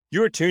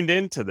You are tuned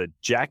in to the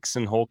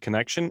Jackson Hole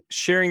Connection,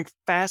 sharing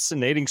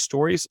fascinating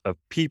stories of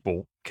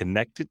people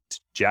connected to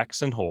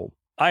Jackson Hole.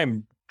 I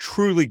am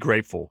truly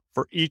grateful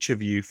for each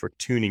of you for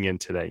tuning in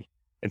today.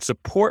 And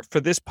support for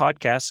this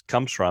podcast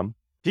comes from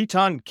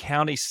Teton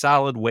County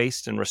Solid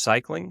Waste and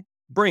Recycling,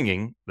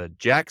 bringing the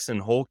Jackson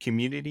Hole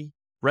community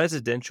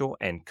residential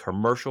and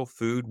commercial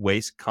food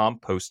waste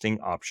composting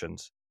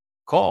options.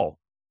 Call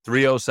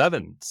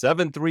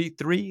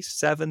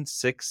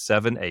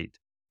 307-733-7678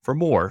 for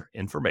more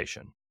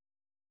information.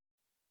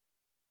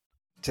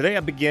 Today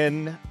I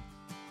begin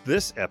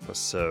this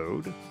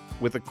episode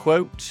with a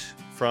quote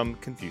from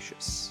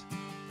Confucius.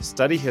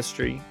 Study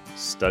history,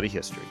 study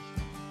history.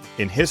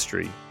 In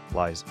history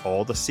lies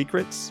all the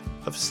secrets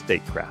of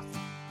statecraft.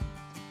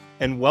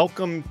 And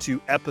welcome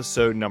to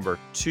episode number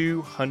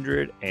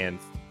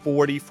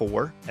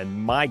 244.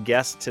 And my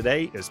guest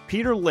today is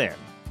Peter Linn,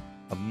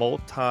 a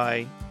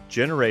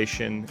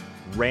multi-generation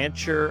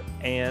rancher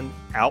and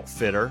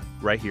outfitter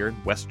right here in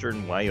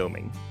western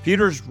Wyoming.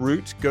 Peter's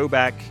roots go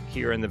back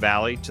here in the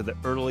valley to the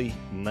early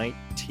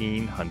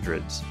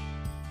 1900s.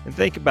 And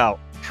think about,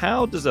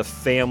 how does a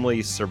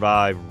family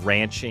survive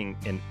ranching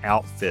and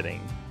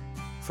outfitting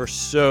for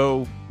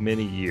so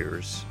many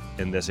years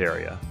in this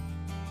area?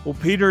 Well,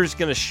 Peter's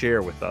going to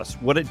share with us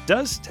what it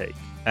does take,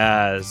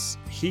 as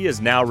he is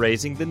now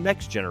raising the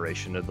next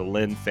generation of the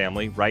Linn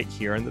family right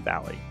here in the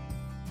valley.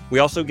 We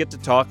also get to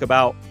talk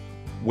about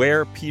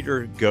where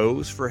Peter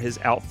goes for his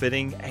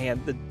outfitting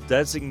and the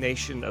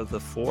designation of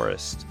the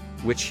forest,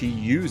 which he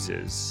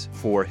uses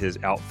for his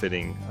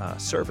outfitting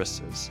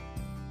services.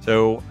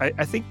 So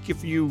I think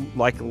if you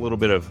like a little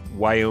bit of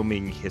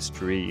Wyoming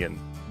history and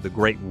the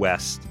Great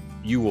West,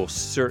 you will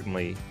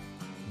certainly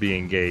be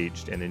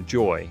engaged and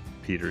enjoy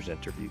Peter's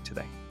interview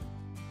today.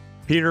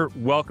 Peter,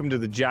 welcome to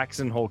the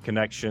Jackson Hole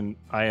Connection.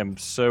 I am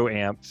so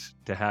amped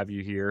to have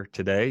you here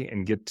today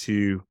and get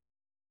to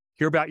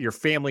hear about your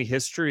family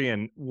history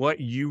and what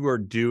you are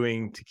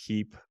doing to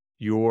keep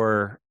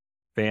your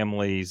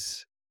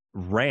family's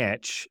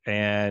ranch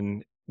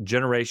and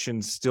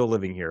generations still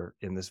living here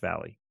in this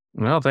valley.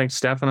 Well, thanks,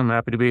 Stefan. I'm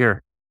happy to be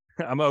here.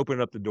 I'm going to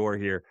open up the door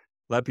here.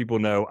 Let people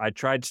know I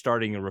tried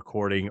starting a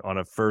recording on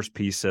a first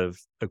piece of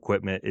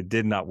equipment. It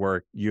did not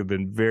work. You've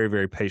been very,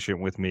 very patient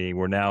with me.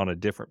 We're now on a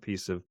different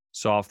piece of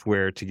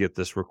software to get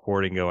this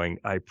recording going.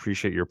 I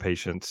appreciate your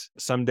patience.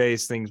 Some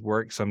days things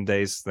work. Some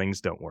days things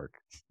don't work.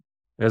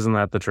 Isn't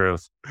that the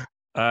truth?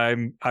 I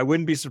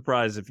wouldn't be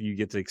surprised if you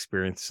get to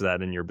experience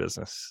that in your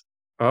business.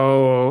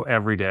 Oh,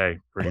 every day,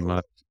 pretty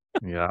much.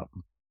 Yeah.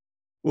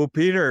 Well,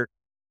 Peter,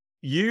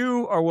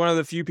 you are one of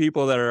the few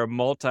people that are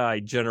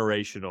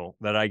multi-generational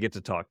that I get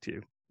to talk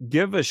to.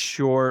 Give a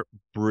short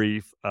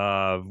brief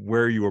of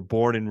where you were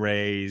born and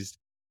raised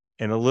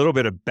and a little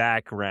bit of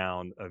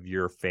background of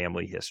your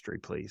family history,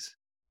 please.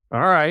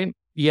 All right.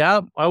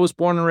 Yeah, I was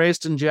born and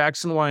raised in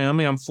Jackson,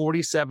 Wyoming. I'm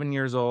 47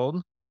 years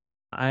old.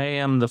 I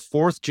am the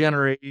fourth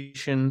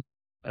generation,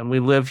 and we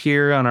live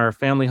here on our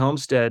family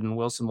homestead in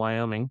Wilson,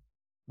 Wyoming.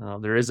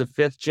 There is a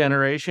fifth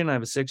generation. I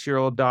have a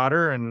 6-year-old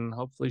daughter, and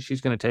hopefully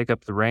she's going to take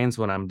up the reins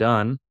when I'm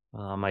done.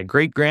 My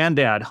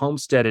great-granddad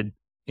homesteaded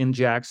in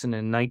Jackson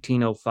in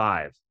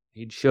 1905.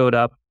 He'd showed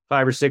up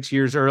 5 or 6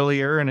 years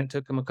earlier, and it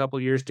took him a couple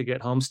years to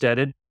get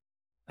homesteaded.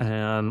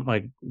 And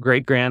my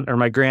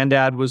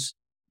granddad was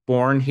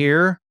born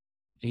here.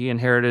 He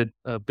inherited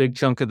a big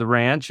chunk of the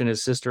ranch, and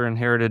his sister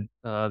inherited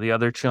the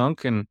other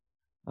chunk. And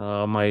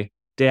my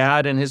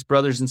dad and his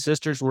brothers and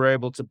sisters were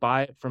able to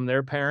buy it from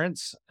their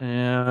parents,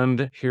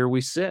 and here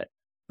we sit.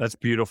 That's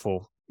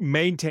beautiful.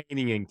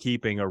 Maintaining and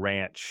keeping a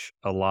ranch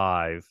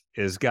alive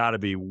has got to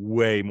be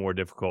way more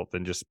difficult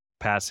than just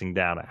passing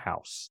down a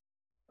house.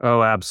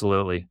 Oh,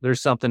 absolutely. There's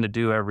something to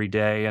do every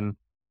day. And,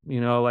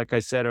 like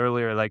I said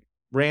earlier, like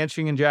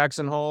ranching in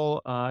Jackson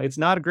Hole, it's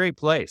not a great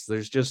place.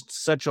 There's just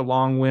such a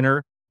long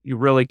winter. You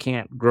really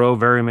can't grow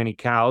very many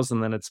cows,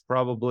 and then it's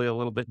probably a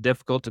little bit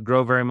difficult to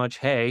grow very much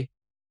hay.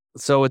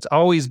 So it's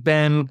always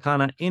been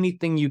kind of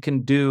anything you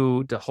can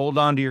do to hold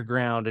on to your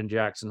ground in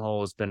Jackson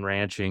Hole has been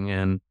ranching,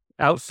 and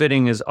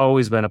outfitting has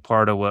always been a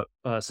part of what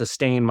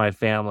sustained my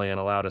family and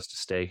allowed us to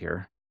stay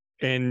here.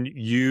 And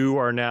you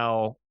are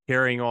now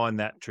carrying on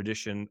that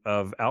tradition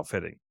of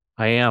outfitting.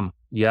 I am.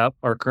 Yep.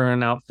 Our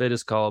current outfit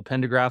is called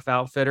Pendergraft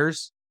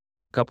Outfitters.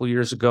 A couple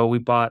years ago, we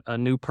bought a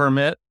new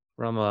permit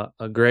from a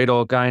great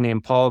old guy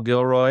named Paul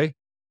Gilroy.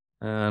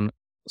 And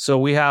so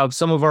we have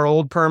some of our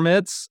old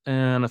permits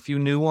and a few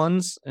new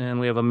ones,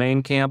 and we have a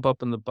main camp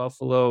up in the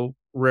Buffalo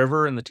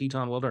River in the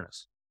Teton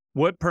Wilderness.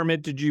 What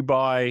permit did you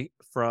buy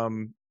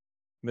from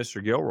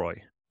Mr.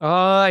 Gilroy?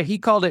 He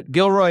called it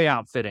Gilroy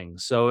Outfitting.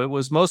 So it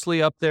was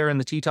mostly up there in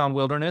the Teton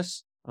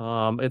Wilderness.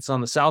 It's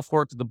on the South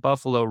Fork of the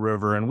Buffalo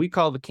River, and we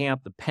call the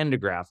camp the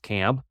Pendergraft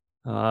Camp,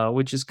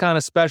 which is kind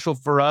of special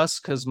for us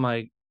because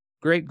my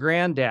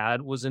great-granddad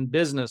was in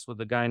business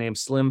with a guy named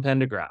Slim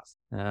Pendergraft.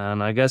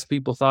 And I guess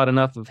people thought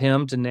enough of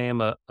him to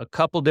name a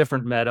couple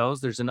different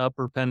meadows. There's an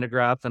upper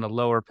Pendergraft and a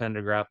lower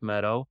Pendergraft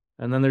meadow.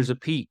 And then there's a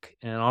peak.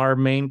 And our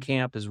main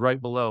camp is right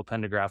below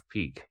Pendergraft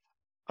Peak.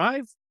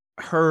 I've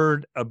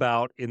heard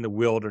about in the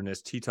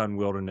wilderness, Teton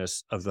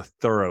Wilderness, of the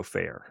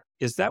thoroughfare.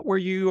 Is that where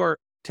you are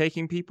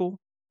taking people?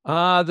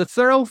 The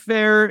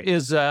thoroughfare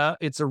it's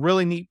a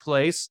really neat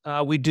place.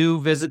 We do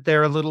visit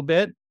there a little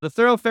bit. The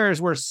thoroughfare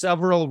is where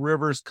several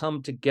rivers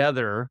come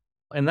together,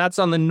 and that's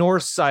on the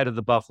north side of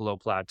the Buffalo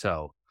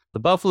Plateau. The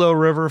Buffalo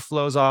River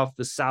flows off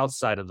the south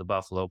side of the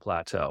Buffalo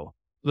Plateau.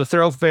 The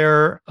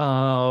thoroughfare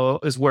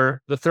is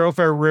where the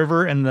Thoroughfare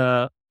River and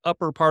the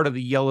upper part of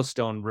the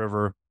Yellowstone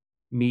River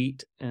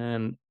meet,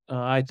 and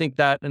I think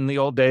that in the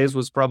old days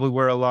was probably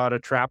where a lot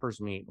of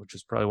trappers meet, which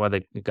is probably why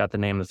they got the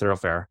name the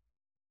thoroughfare.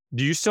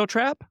 Do you still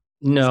trap?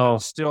 Is No,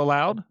 that still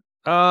allowed?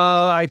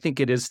 I think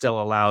it is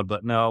still allowed,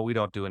 but no, we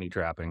don't do any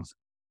trappings.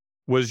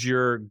 Was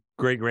your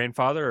great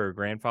grandfather or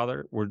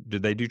grandfather,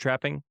 did they do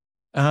trapping?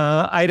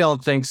 I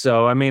don't think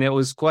so. I mean, it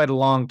was quite a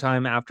long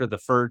time after the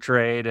fur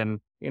trade, and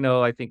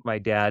I think my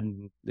dad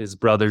and his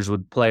brothers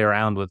would play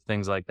around with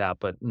things like that.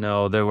 But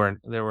no, they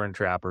weren't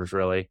trappers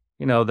really.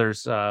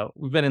 There's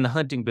we've been in the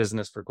hunting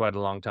business for quite a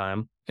long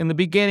time. In the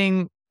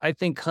beginning, I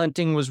think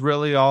hunting was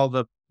really all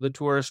the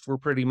tourists were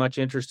pretty much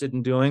interested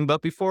in doing.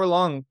 But before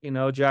long,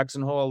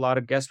 Jackson Hole, a lot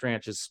of guest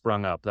ranches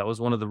sprung up. That was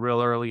one of the real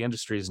early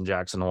industries in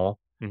Jackson Hole.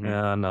 Mhm.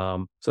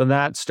 And so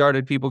that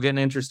started people getting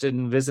interested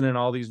in visiting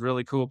all these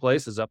really cool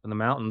places up in the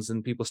mountains,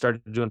 and people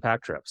started doing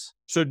pack trips.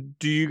 So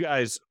do you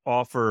guys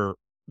offer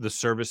the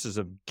services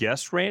of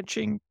guest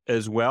ranching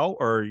as well,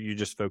 or are you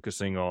just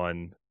focusing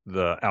on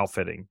the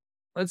outfitting?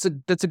 That's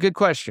a good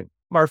question.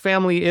 Our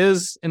family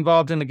is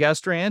involved in a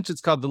guest ranch.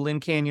 It's called the Linn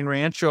Canyon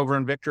Ranch over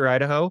in Victor,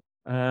 Idaho.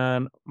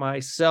 And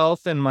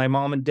myself and my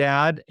mom and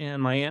dad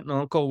and my aunt and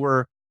uncle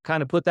were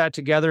kind of put that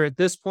together. At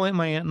this point,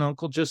 my aunt and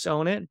uncle just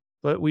own it.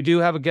 But we do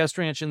have a guest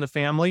ranch in the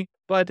family.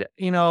 But,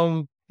 in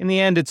the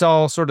end, it's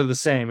all sort of the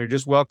same. You're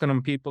just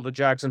welcoming people to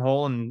Jackson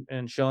Hole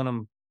and showing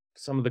them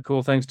some of the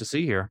cool things to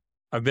see here.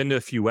 I've been to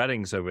a few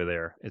weddings over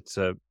there. It's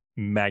a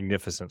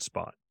magnificent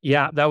spot.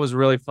 Yeah, that was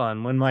really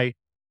fun. When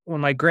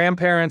my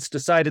grandparents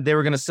decided they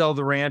were going to sell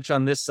the ranch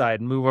on this side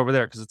and move over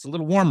there, because it's a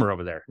little warmer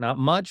over there. Not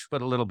much,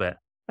 but a little bit.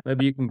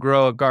 Maybe you can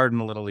grow a garden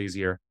a little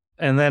easier.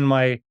 And then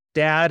my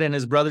dad and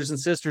his brothers and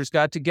sisters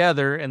got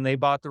together and they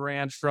bought the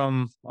ranch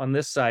from on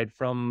this side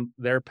from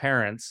their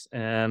parents.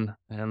 And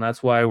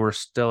that's why we're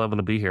still able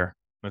to be here.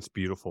 That's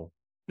beautiful.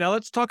 Now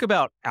let's talk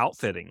about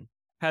outfitting.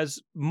 Has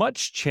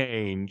much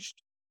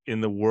changed in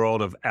the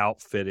world of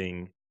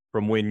outfitting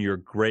from when your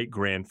great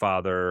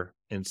grandfather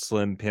and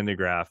Slim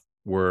Pendergraft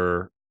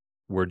were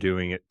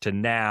doing it to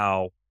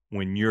now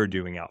when you're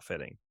doing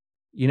outfitting?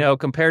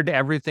 Compared to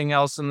everything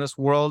else in this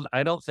world,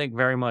 I don't think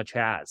very much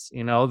has.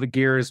 The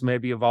gear has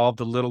maybe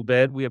evolved a little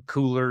bit. We have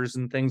coolers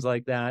and things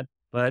like that.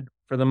 But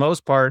for the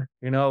most part,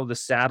 the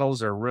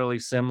saddles are really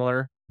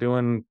similar,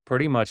 doing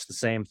pretty much the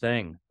same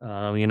thing.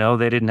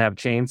 They didn't have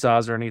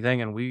chainsaws or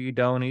anything, and we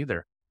don't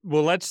either.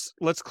 Well, let's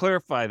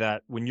clarify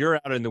that. When you're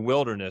out in the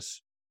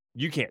wilderness,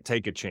 you can't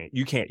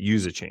you can't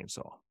use a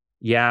chainsaw.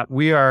 Yeah,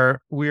 we are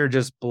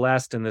just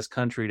blessed in this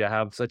country to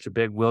have such a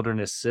big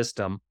wilderness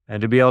system and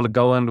to be able to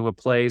go into a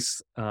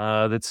place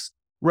that's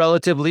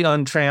relatively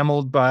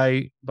untrammeled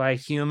by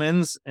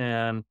humans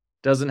and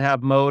doesn't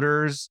have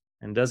motors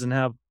and doesn't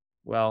have,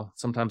 well,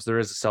 sometimes there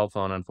is a cell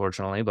phone,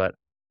 unfortunately, but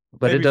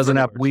Maybe it doesn't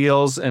for have yours.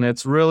 wheels, and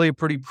it's really a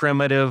pretty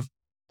primitive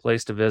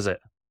place to visit.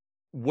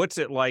 What's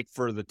it like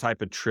for the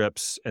type of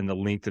trips and the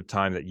length of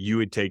time that you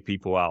would take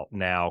people out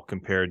now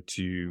compared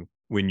to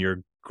when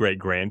your great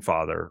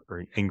grandfather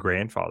and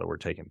grandfather were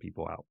taking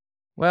people out?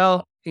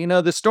 Well,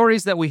 the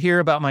stories that we hear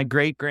about my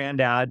great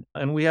granddad,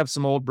 and we have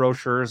some old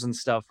brochures and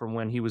stuff from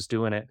when he was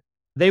doing it,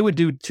 they would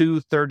do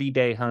 2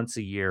 30-day hunts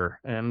a year,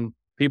 and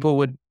people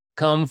would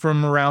come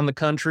from around the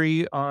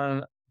country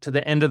on to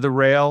the end of the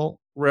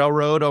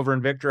railroad over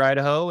in Victor,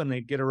 Idaho, and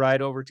they'd get a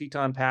ride over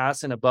Teton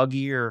Pass in a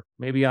buggy or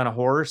maybe on a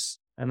horse.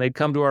 And they'd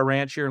come to our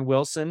ranch here in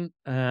Wilson,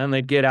 and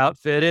they'd get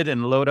outfitted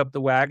and load up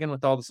the wagon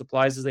with all the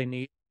supplies as they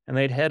need. And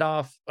they'd head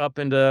off up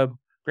into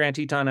Grand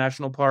Teton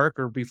National Park,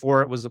 or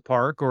before it was a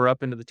park, or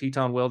up into the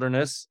Teton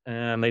Wilderness,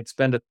 and they'd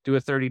do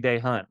a 30-day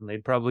hunt, and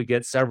they'd probably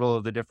get several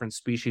of the different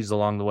species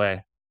along the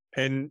way.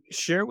 And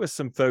share with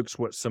some folks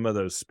what some of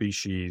those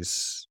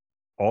species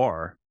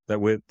are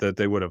that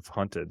they would have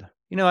hunted.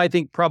 I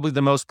think probably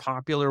the most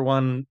popular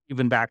one,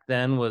 even back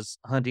then, was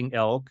hunting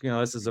elk.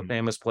 This is a Mhm.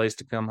 famous place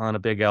to come hunt a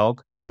big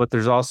elk. But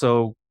there's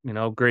also,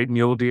 great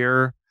mule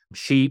deer,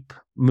 sheep,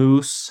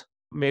 moose,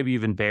 maybe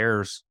even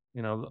bears.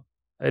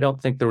 I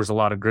don't think there was a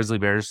lot of grizzly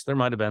bears. There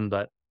might have been,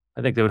 but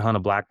I think they would hunt a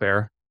black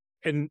bear.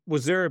 And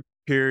was there a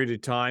period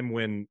of time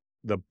when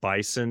the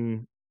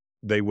bison,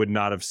 they would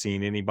not have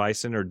seen any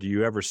bison, or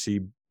do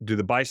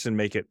the bison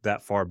make it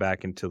that far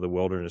back into the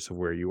wilderness of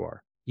where you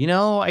are?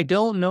 I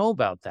don't know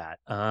about that.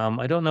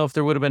 I don't know if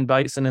there would have been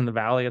bison in the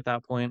valley at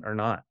that point or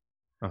not.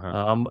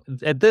 Uh-huh.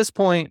 At this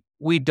point,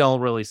 we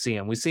don't really see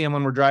them. We see them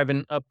when we're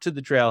driving up to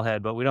the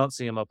trailhead, but we don't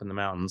see them up in the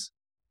mountains.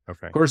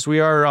 Okay. Of course, we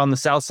are on the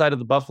south side of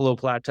the Buffalo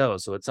Plateau,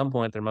 so at some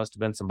point there must have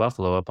been some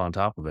buffalo up on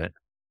top of it.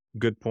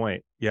 Good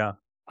point. Yeah.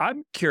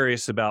 I'm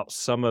curious about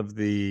some of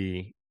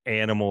the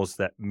animals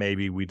that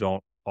maybe we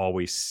don't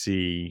always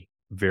see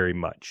very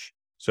much.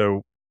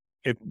 So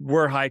if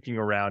we're hiking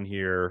around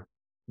here,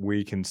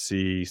 we can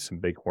see some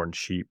bighorn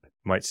sheep,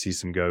 might see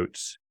some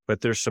goats,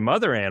 but there's some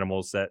other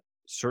animals that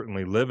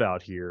certainly live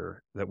out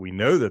here that we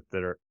know that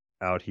are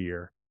out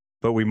here,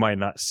 but we might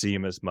not see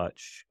them as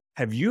much.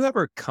 Have you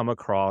ever come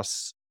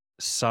across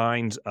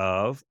signs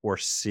of or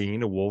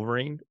seen a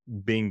wolverine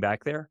being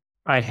back there?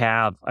 I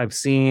have. I've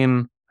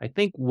seen, I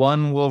think,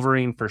 one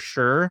wolverine for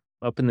sure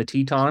up in the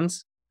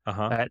Tetons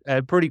Uh-huh.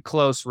 at pretty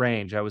close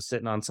range. I was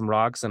sitting on some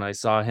rocks and I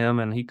saw him,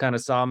 and he kind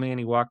of saw me, and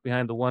he walked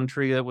behind the one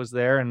tree that was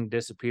there and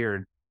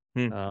disappeared.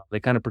 Hmm. They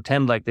kind of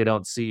pretend like they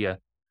don't see you,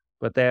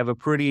 but they have a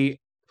pretty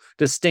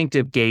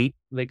distinctive gait.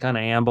 They kind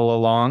of amble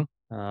along.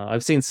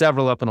 I've seen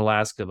several up in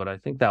Alaska, but I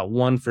think that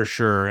one for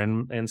sure,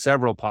 and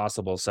several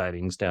possible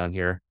sightings down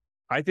here.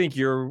 I think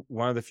you're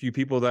one of the few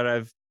people that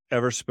I've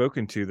ever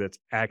spoken to that's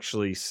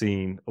actually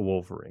seen a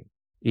wolverine.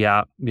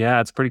 Yeah,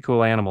 it's a pretty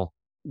cool animal.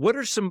 What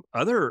are some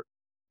other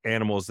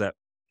animals that,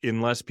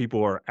 unless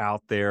people are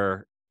out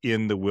there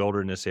in the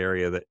wilderness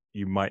area, that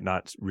you might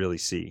not really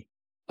see?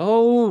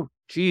 Oh,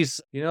 geez.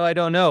 I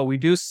don't know. We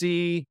do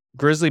see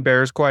grizzly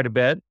bears quite a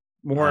bit,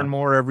 more and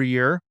more every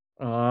year.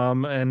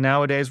 And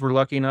nowadays we're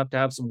lucky enough to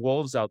have some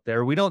wolves out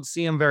there. We don't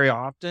see them very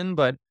often,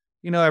 but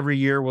every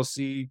year we'll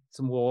see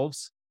some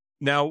wolves.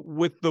 Now,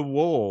 with the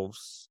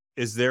wolves,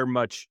 is there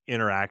much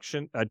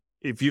interaction?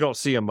 If you don't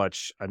see them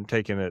much, I'm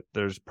taking it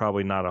there's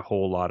probably not a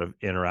whole lot of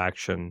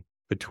interaction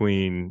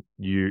between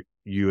you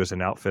as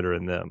an outfitter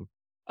and them.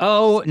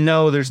 Oh,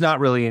 no, there's not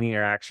really any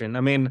interaction.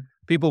 I mean,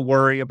 people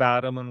worry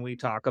about them and we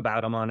talk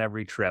about them on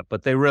every trip,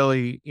 but they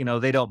really,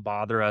 they don't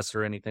bother us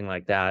or anything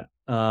like that.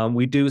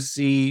 We do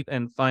see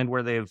and find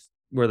where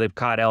they've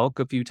caught elk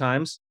a few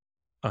times.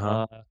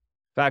 Uh-huh. In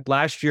fact,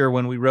 last year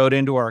when we rode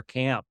into our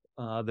camp,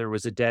 there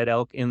was a dead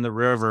elk in the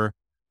river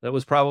that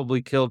was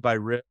probably killed by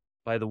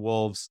the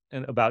wolves,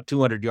 and about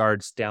 200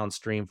 yards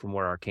downstream from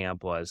where our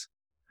camp was.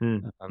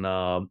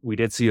 And we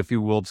did see a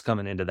few wolves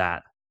coming into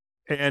that.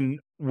 And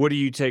what do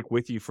you take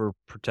with you for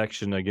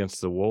protection against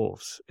the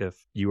wolves if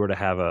you were to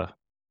have a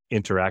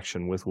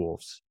interaction with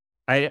wolves?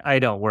 I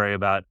don't worry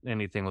about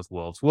anything with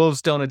wolves.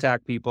 Wolves don't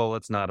attack people.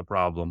 It's not a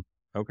problem.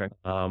 Okay.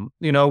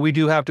 We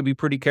do have to be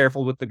pretty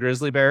careful with the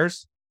grizzly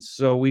bears.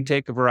 So we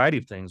take a variety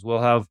of things. We'll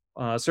have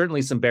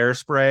certainly some bear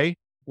spray.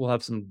 We'll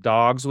have some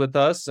dogs with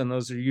us, and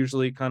those are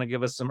usually kind of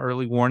give us some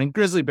early warning.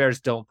 Grizzly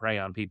bears don't prey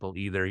on people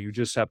either. You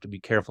just have to be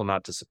careful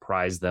not to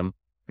surprise them.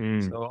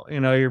 So,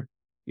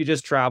 you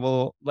just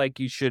travel like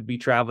you should be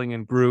traveling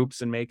in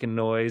groups and making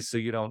noise so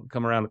you don't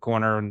come around the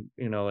corner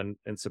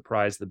and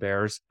surprise the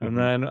bears. Mm-hmm.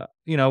 And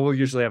then, we'll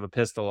usually have a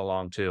pistol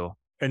along too.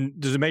 And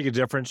does it make a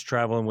difference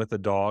traveling with a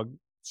dog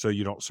so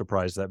you don't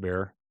surprise that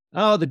bear?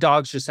 Oh, the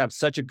dogs just have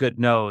such a good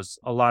nose.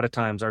 A lot of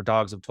times our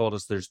dogs have told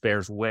us there's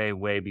bears way,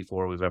 way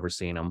before we've ever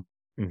seen them.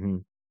 Mm-hmm.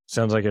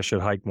 Sounds like I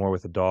should hike more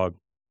with a dog.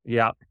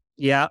 Yeah.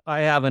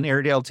 I have an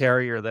Airedale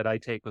Terrier that I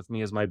take with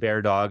me as my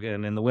bear dog.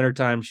 And in the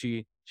wintertime,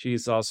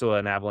 she's also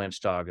an avalanche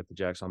dog at the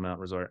Jackson Hole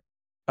Mountain Resort.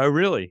 Oh,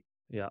 really?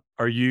 Yeah.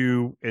 Are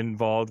you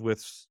involved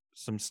with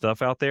some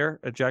stuff out there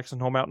at Jackson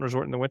Hole Mountain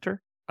Resort in the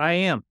winter? I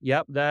am.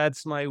 Yep.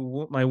 That's my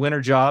winter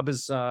job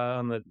is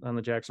on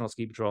the Jackson Hole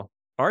Ski Patrol.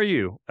 Are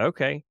you?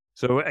 Okay.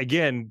 So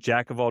again,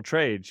 jack of all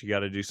trades, you got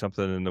to do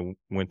something in the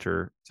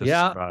winter to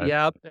survive.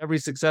 Yeah. Every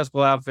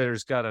successful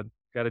outfitter's got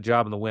a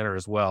job in the winter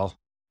as well.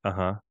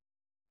 Uh-huh.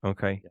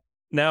 Okay.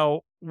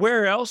 Now,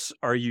 where else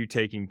are you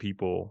taking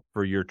people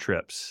for your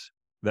trips?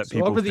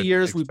 So over the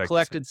years, we've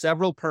collected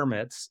several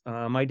permits.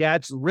 My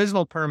dad's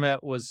original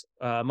permit was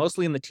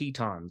mostly in the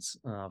Tetons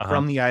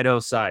from the Idaho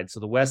side. So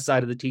the west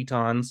side of the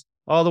Tetons,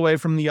 all the way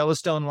from the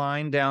Yellowstone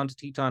line down to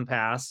Teton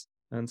Pass.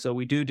 And so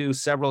we do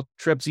several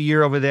trips a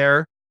year over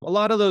there. A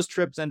lot of those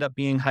trips end up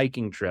being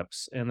hiking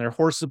trips, and they're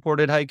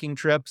horse-supported hiking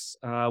trips.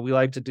 We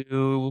like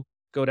to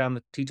go down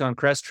the Teton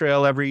Crest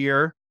Trail every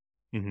year.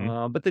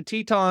 Mm-hmm. But the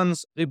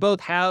Tetons, they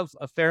both have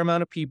a fair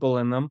amount of people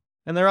in them,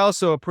 and they're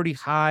also a pretty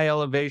high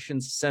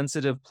elevation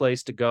sensitive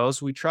place to go.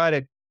 So we try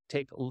to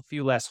take a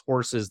few less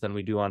horses than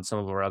we do on some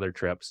of our other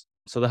trips.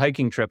 So the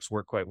hiking trips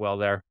work quite well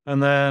there.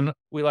 And then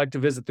we like to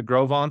visit the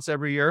Gros Ventres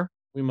every year.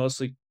 We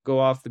mostly go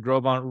off the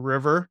Gros Ventres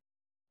River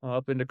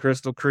up into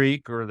Crystal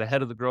Creek or the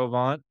head of the Gros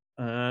Ventres.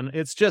 And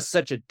it's just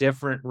such a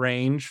different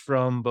range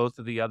from both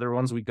of the other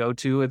ones we go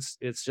to. It's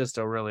just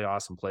a really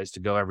awesome place to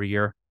go every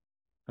year.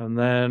 And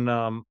then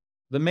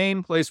the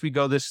main place we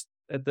go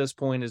at this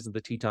point is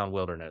the Teton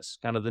Wilderness,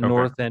 kind of the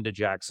north end of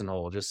Jackson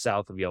Hole, just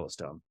south of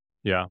Yellowstone.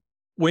 Yeah.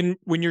 When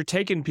you're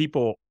taking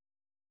people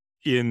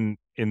in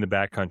the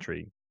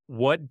backcountry,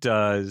 what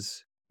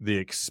does the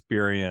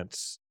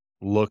experience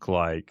look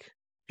like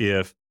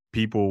if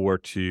people were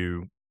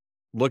to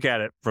look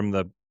at it from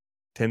the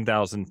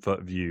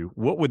 10,000-foot view?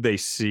 What would they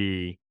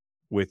see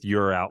with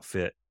your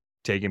outfit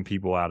taking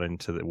people out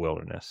into the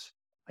wilderness?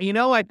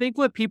 I think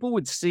what people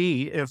would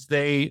see if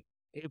they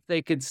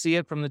could see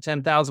it from the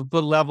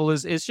 10,000-foot level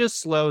is it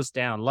just slows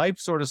down. Life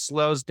sort of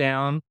slows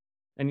down,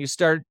 and you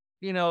start,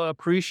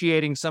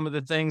 appreciating some of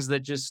the things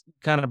that just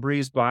kind of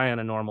breeze by on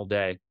a normal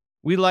day.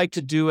 We like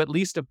to do at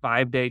least a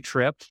 5-day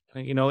trip.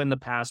 In the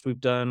past, we've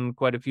done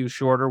quite a few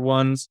shorter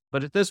ones,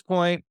 but at this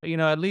point,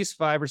 at least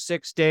 5 or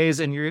 6 days.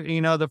 And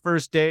the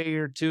first day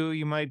or two,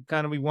 you might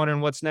kind of be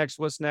wondering what's next,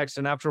 what's next.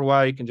 And after a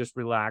while, you can just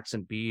relax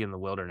and be in the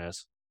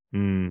wilderness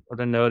Mm, or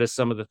to notice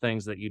some of the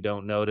things that you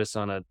don't notice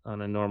on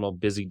a normal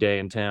busy day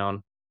in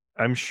town.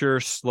 I'm sure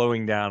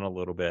slowing down a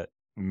little bit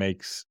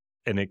makes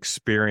an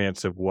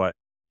experience of what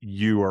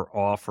you are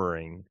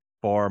offering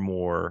far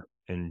more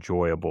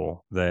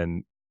enjoyable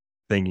than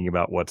thinking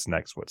about what's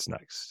next, what's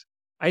next.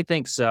 I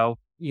think so.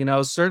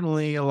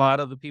 Certainly a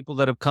lot of the people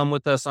that have come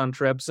with us on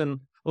trips,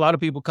 and a lot of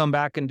people come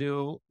back and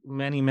do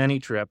many, many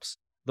trips.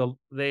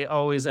 They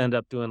always end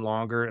up doing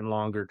longer and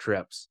longer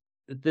trips.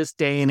 At this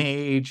day and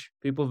age,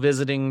 people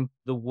visiting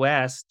the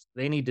West,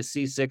 they need to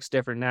see 6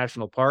 different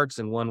national parks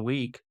in one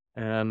week.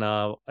 And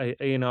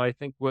I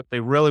think what they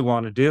really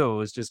want to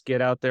do is just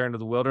get out there into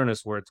the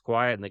wilderness where it's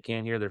quiet and they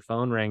can't hear their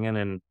phone ringing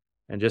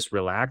and just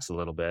relax a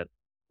little bit.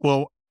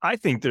 Well, I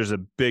think there's a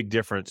big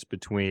difference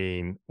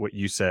between what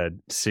you said,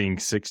 seeing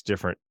 6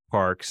 different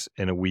parks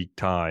in a week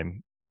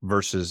time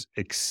versus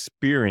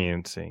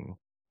experiencing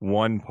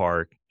one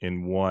park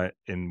in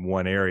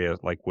one area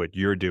like what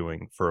you're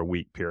doing for a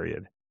week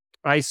period.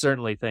 I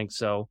certainly think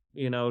so.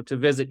 To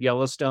visit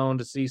Yellowstone,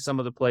 to see some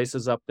of the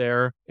places up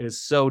there is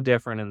so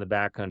different in the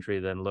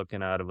backcountry than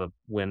looking out of a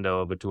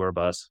window of a tour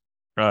bus.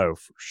 Oh,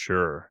 for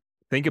sure.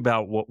 Think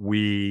about what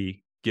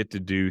we get to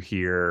do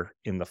here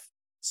in the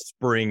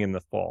spring and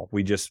the fall.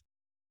 We just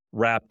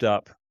wrapped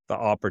up the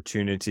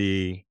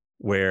opportunity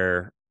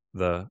where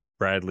the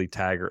Bradley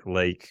Taggart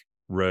Lake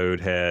road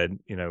had,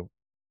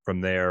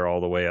 from there all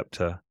the way up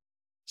to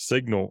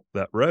Signal,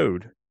 that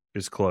road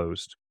is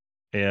closed.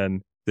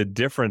 And the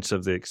difference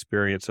of the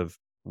experience of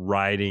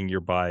riding your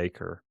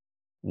bike or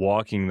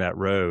walking that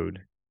road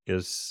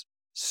is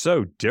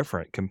so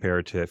different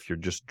compared to if you're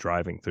just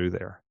driving through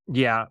there.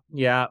 Yeah,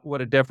 yeah.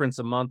 What a difference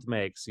a month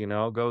makes,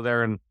 Go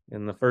there in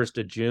the 1st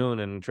of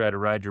June and try to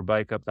ride your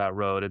bike up that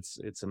road.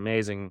 It's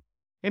amazing.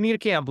 And you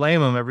can't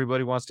blame them.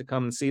 Everybody wants to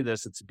come and see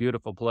this. It's a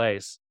beautiful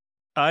place.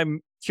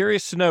 I'm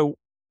curious to know,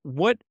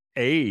 what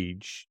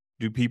age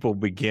do people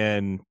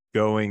begin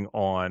going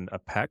on a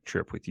pack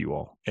trip with you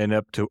all? And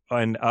up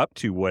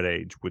to what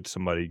age would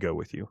somebody go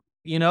with you?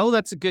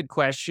 That's a good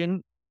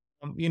question.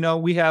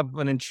 We have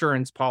an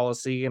insurance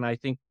policy, and I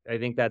think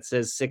that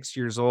says 6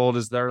 years old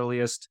is the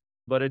earliest,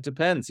 but it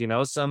depends.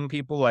 Some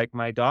people, like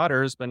my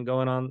daughter, has been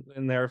going on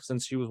in there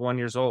since she was 1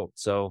 years old.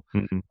 So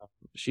Mhm.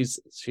 she's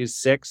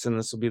 6, and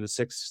this will be the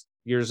 6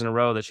 years in a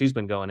row that she's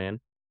been going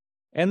in.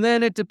 And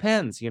then it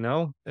depends.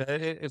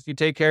 If you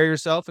take care of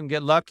yourself and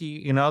get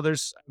lucky,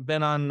 there's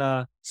been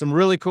on some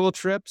really cool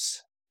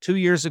trips. 2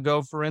 years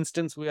ago, for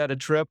instance, we had a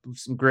trip with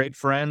some great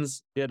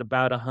friends, did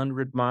about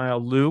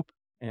 100-mile loop,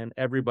 and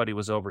everybody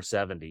was over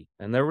 70.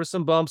 And there were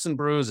some bumps and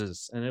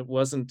bruises, and it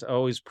wasn't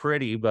always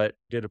pretty, but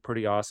did a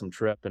pretty awesome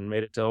trip and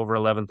made it to over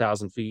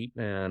 11,000 feet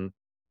and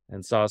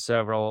saw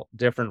several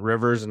different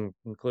rivers, and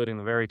including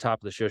the very top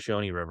of the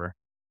Shoshone River.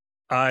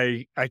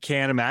 I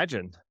can't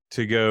imagine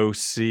to go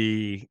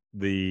see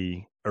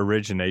the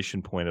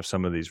origination point of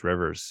some of these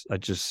rivers.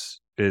 That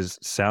just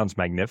sounds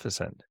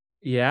magnificent.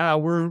 Yeah,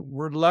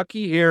 we're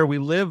lucky here. We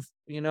live,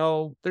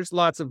 there's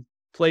lots of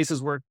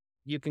places where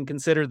you can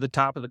consider the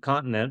top of the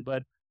continent,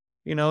 but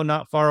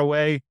not far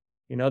away,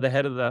 the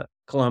head of the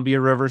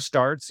Columbia River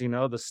starts,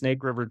 the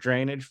Snake River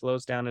drainage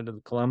flows down into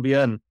the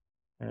Columbia,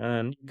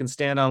 and you can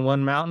stand on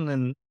one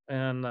mountain,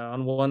 and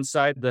on one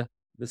side the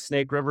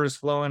Snake River is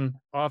flowing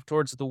off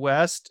towards the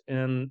west,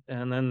 and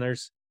then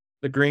there's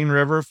the Green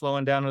River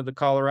flowing down to the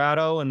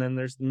Colorado, and then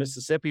there's the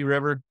Mississippi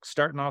River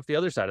starting off the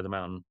other side of the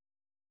mountain.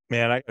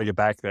 Man, I gotta get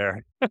back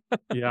there.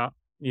 Yeah,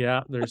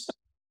 yeah. There's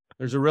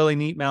a really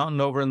neat mountain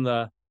over in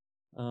the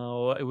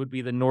it would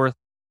be the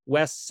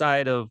northwest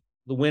side of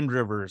the Wind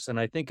Rivers, and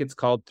I think it's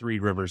called Three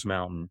Rivers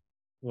Mountain,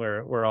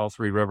 where all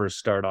three rivers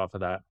start off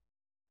of that.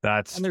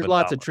 That's And there's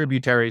lots phenomenal. of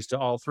tributaries to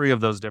all three of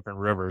those different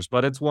rivers,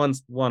 but it's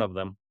one of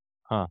them.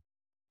 Huh.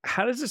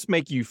 How does this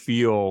make you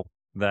feel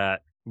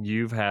that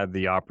you've had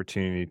the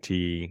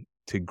opportunity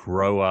to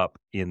grow up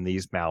in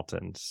these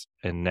mountains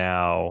and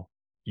now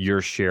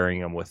you're sharing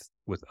them with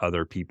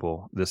other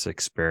people, this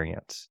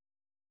experience?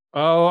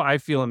 Oh, I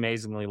feel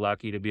amazingly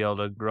lucky to be able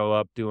to grow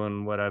up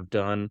doing what I've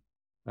done.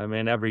 I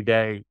mean, every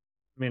day,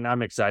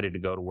 I'm excited to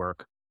go to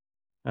work.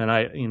 And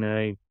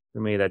for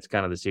me, that's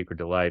kind of the secret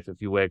to life.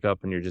 If you wake up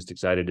and you're just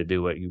excited to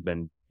do what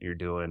you're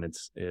doing,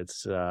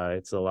 it's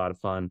a lot of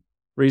fun.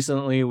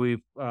 Recently,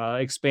 we've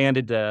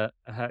expanded to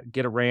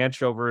get a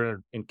ranch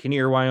over in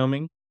Kinnear,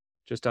 Wyoming,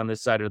 just on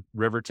this side of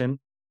Riverton.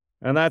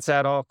 And that's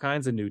had all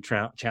kinds of new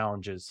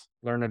challenges,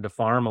 learning to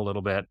farm a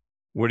little bit.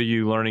 What are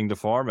you learning to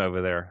farm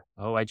over there?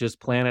 Oh, I just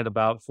planted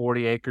about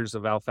 40 acres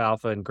of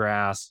alfalfa and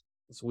grass.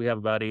 So we have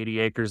about 80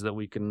 acres that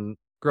we can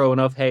grow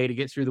enough hay to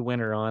get through the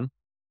winter on.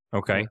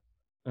 Okay.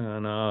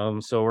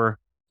 And so we're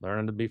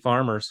learning to be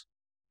farmers.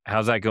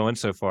 How's that going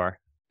so far?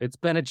 It's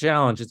been a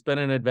challenge. It's been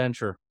an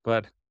adventure,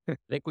 but I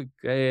think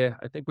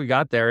we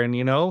got there.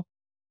 And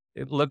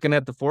looking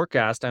at the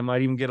forecast, I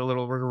might even get a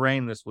little bit of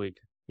rain this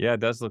week. Yeah, it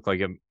does look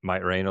like it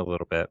might rain a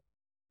little bit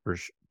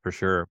for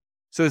sure.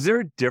 So is there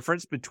a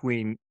difference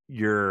between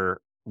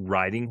your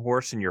riding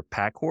horse and your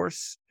pack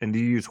horse? And do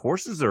you use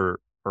horses or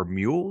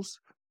mules?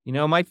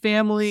 My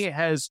family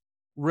has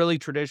really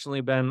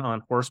traditionally been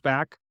on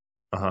horseback.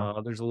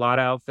 Uh-huh. There's a lot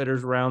of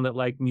outfitters around that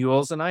like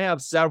mules, and I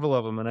have several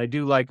of them, and I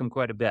do like them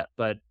quite a bit.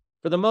 But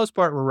for the most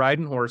part, we're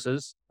riding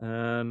horses.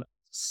 And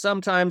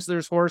sometimes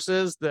there's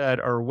horses that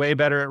are way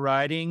better at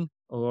riding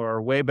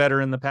or way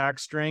better in the pack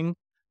string.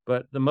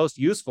 But the most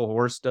useful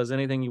horse does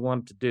anything you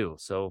want it to do.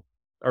 So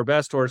our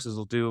best horses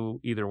will do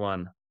either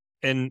one.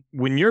 And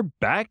when you're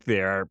back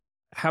there,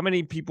 how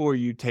many people are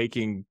you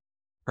taking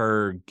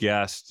per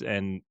guest?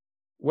 And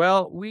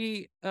Well,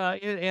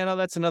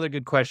 that's another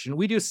good question.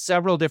 We do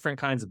several different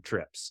kinds of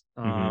trips.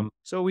 Mhm.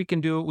 So we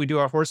do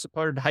our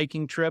horse-supported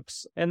hiking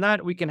trips, and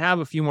that we can have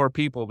a few more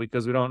people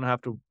because we don't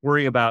have to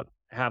worry about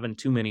having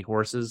too many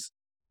horses.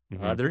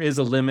 Mhm. There is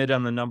a limit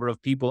on the number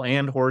of people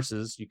and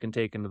horses you can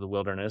take into the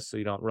wilderness, so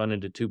you don't run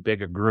into too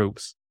big of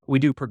groups. We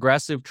do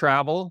progressive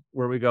travel,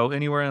 where we go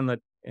anywhere in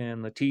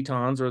the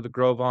Tetons or the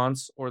Gros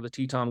Ventres or the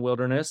Teton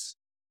Wilderness,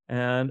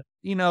 and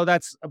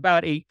that's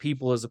about 8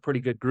 people is a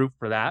pretty good group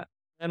for that.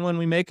 And when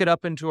we make it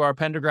up into our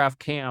Pendergraft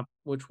camp,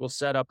 which we'll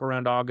set up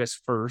around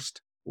August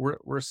 1st,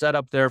 we're set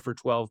up there for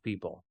 12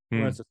 people.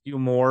 Hmm. That's a few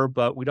more,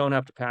 but we don't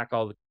have to pack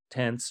all the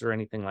tents or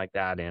anything like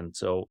that in,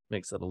 so it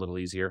makes it a little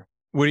easier.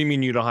 What do you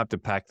mean you don't have to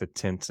pack the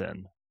tents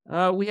in?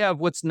 We have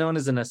what's known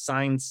as an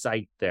assigned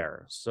site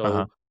there. Uh-huh.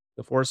 So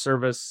the Forest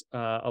Service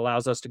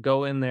allows us to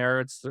go in there.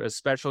 It's a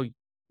special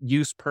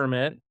use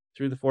permit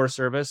through the Forest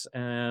Service,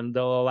 and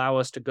they'll allow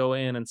us to go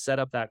in and set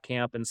up that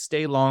camp and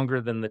stay longer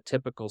than the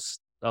typical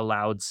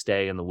allowed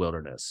stay in the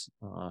wilderness.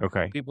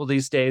 Okay. People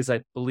these days,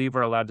 I believe,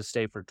 are allowed to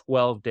stay for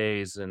 12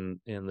 days in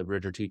the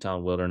Bridger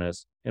Teton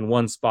Wilderness in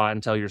one spot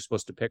until you're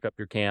supposed to pick up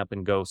your camp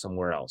and go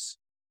somewhere else.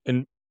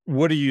 And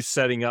what are you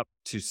setting up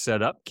to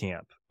set up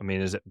camp? I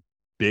mean, is it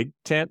big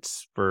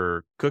tents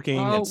for cooking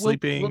and We'll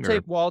sleeping or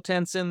take wall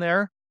tents in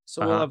there.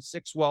 So we'll Uh-huh. have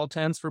 6 wall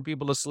tents for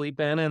people to sleep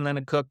in and then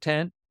a cook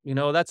tent.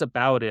 That's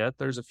about it.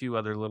 There's a few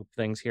other little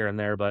things here and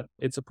there, but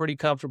it's a pretty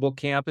comfortable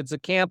camp. It's a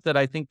camp that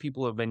I think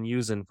people have been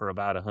using for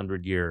about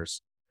 100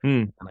 years.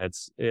 Hmm. And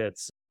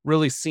it's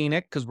really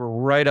scenic because we're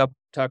right up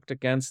tucked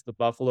against the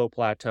Buffalo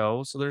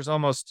Plateau. So there's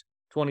almost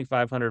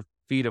 2,500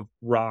 feet of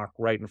rock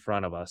right in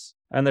front of us.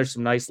 And there's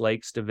some nice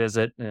lakes to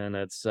visit, and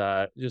it's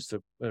just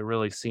a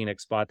really scenic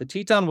spot. The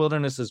Teton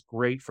Wilderness is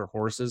great for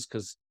horses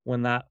because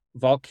when that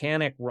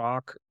volcanic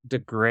rock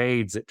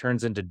degrades, it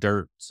turns into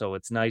dirt. So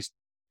it's nice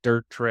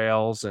dirt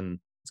trails, and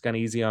it's kind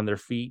of easy on their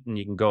feet, and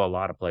you can go a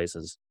lot of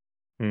places.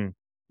 Hmm.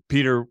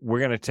 Peter, we're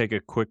going to take a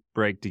quick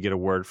break to get a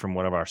word from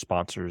one of our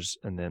sponsors,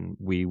 and then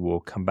we will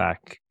come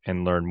back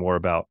and learn more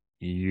about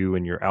you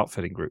and your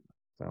outfitting group.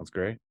 Sounds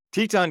great.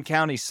 Teton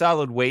County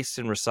Solid Waste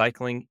and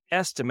Recycling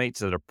estimates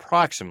that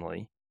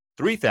approximately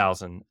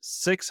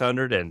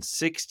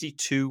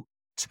 3,662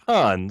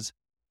 tons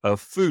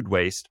of food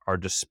waste are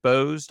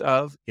disposed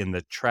of in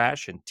the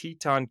trash in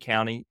Teton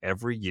County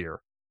every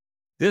year.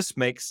 This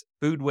makes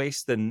food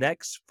waste the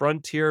next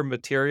frontier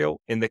material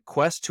in the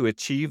quest to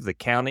achieve the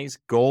county's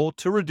goal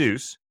to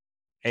reduce,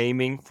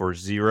 aiming for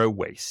zero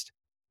waste.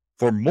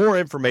 For more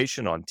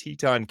information on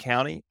Teton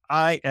County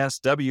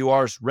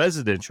ISWR's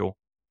residential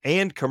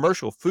and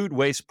commercial food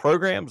waste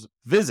programs,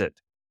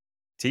 visit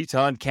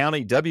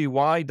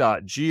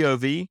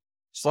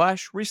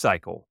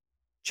TetonCountyWY.gov/recycle.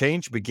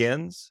 Change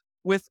begins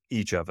with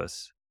each of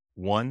us,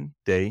 one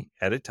day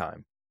at a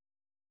time.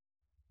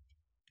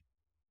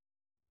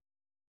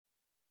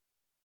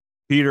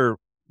 Peter,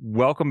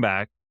 welcome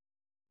back.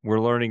 We're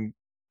learning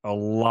a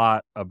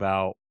lot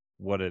about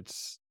what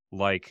it's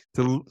like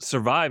to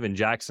survive in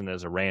Jackson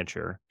as a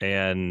rancher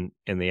and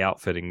in the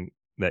outfitting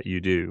that you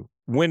do.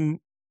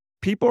 When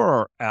people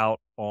are out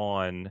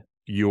on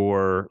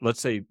your, let's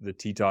say, the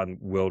Teton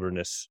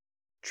Wilderness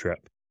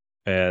trip,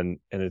 and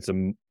it's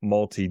a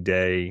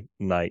multi-day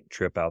night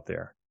trip out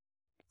there,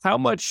 how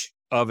much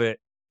of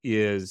it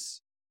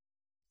is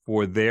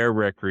for their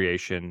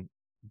recreation?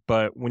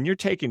 But when you're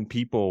taking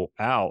people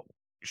out,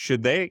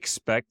 should they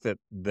expect that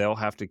they'll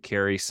have to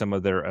carry some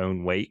of their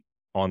own weight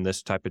on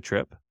this type of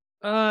trip?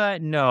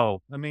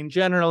 No. I mean,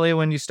 generally,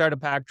 when you start a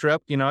pack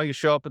trip, you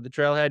show up at the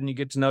trailhead and you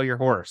get to know your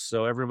horse.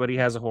 So everybody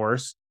has a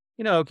horse.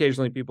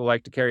 Occasionally people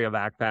like to carry a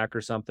backpack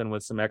or something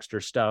with some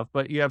extra stuff,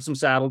 but you have some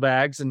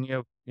saddlebags, and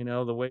the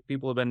way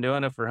people have been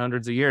doing it for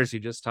hundreds of years, you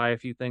just tie a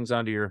few things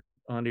onto your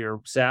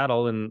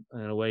saddle and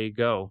away you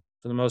go.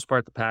 For the most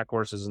part, the pack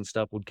horses and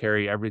stuff would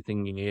carry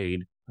everything you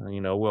need. We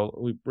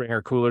bring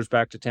our coolers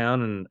back to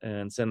town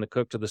and send the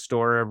cook to the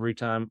store every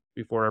time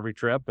before every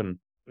trip. And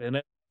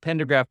at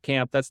Pendergraft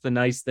camp, that's the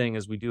nice thing,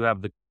 is we do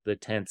have the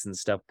tents and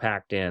stuff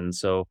packed in.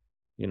 So,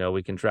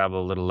 we can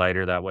travel a little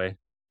lighter that way.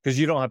 Because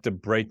you don't have to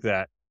break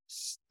that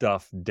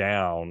stuff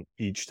down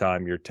each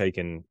time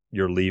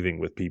you're leaving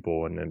with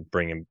people and then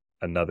bringing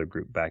another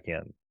group back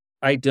in.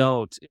 I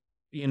don't.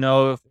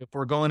 If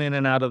we're going in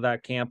and out of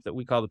that camp that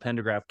we call the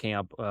Pendergraft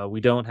camp,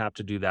 we don't have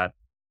to do that.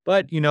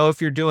 But,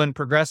 if you're doing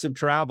progressive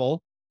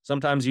travel,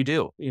 sometimes you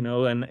do,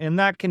 and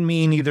that can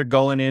mean either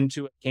going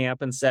into a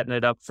camp and setting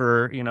it up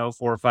for, 4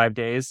 or 5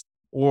 days,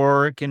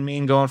 or it can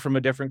mean going from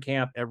a different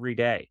camp every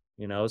day.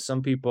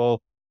 Some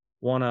people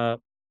want to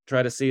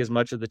try to see as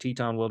much of the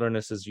Teton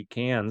Wilderness as you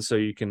can so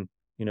you can,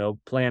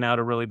 plan out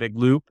a really big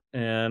loop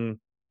and,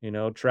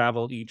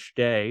 travel each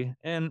day.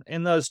 And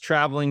in those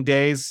traveling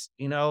days,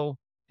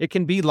 it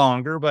can be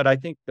longer, but I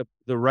think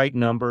the right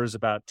number is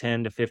about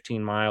 10 to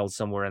 15 miles,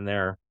 somewhere in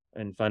there,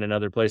 and find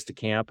another place to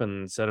camp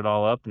and set it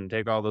all up and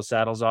take all those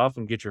saddles off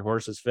and get your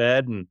horses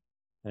fed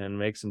and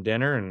make some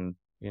dinner and,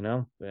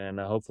 and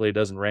hopefully it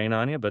doesn't rain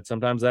on you, but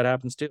sometimes that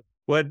happens too.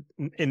 What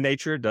in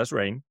nature it does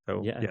rain.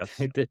 So Yeah, yes.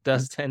 it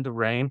does tend to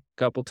rain a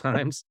couple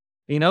times.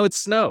 It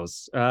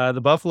snows. The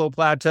Buffalo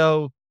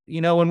Plateau,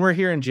 when we're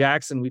here in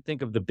Jackson, we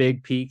think of the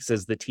big peaks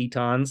as the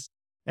Tetons,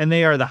 and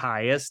they are the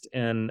highest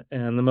and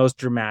the most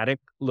dramatic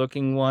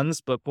looking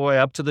ones. But boy,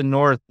 up to the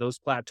north, those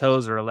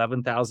plateaus are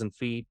 11,000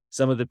 feet.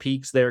 Some of the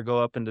peaks there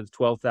go up into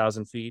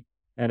 12,000 feet,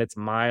 and it's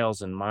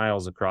miles and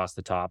miles across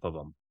the top of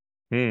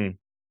them.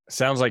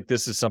 Sounds like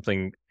this is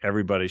something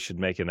everybody should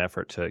make an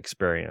effort to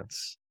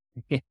experience.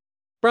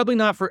 Probably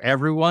not for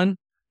everyone,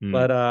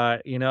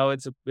 but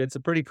it's a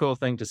pretty cool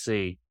thing to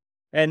see.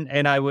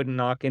 And I wouldn't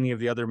knock any of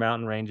the other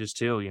mountain ranges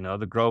too.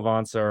 The Gros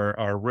Ventres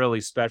are really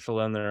special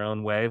in their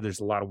own way. There's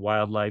a lot of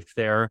wildlife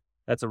there.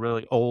 That's a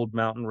really old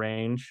mountain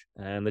range,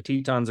 and the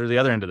Tetons are the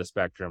other end of the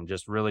spectrum,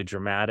 just really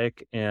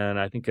dramatic. And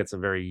I think it's a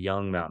very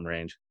young mountain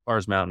range, as far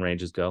as mountain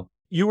ranges go.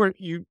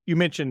 You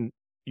mentioned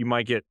you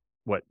might get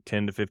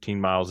 10 to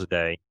 15 miles a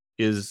day.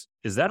 Is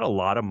that a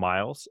lot of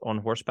miles on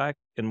horseback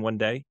in one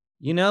day?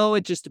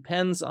 It just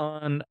depends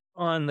on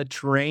the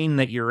terrain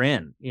that you're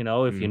in.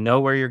 If you know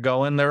where you're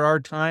going, there are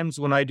times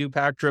when I do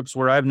pack trips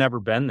where I've never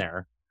been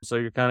there. So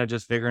you're kind of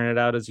just figuring it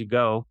out as you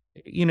go.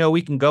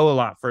 We can go a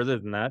lot further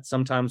than that.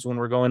 Sometimes when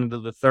we're going into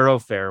the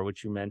thoroughfare,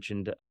 which you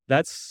mentioned,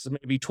 that's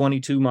maybe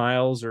 22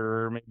 miles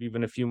or maybe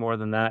even a few more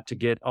than that to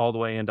get all the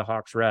way into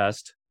Hawk's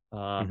Rest.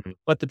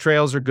 But the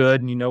trails are good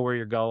and you know where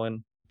you're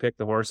going. Pick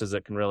the horses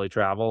that can really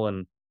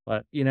travel.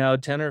 But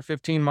 10 or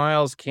 15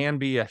 miles can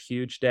be a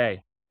huge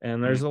day.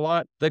 And there's a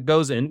lot that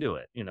goes into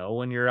it,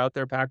 when you're out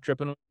there pack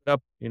tripping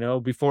up,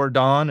 before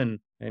dawn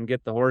and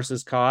get the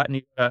horses caught.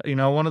 And,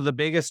 one of the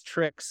biggest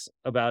tricks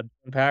about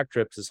pack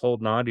trips is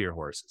holding on to your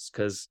horses.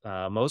 Because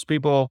most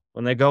people,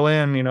 when they go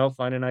in,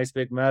 find a nice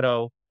big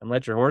meadow and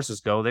let your horses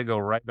go, they go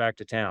right back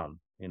to town.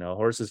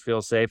 Horses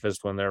feel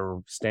safest when they're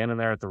standing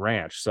there at the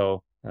ranch.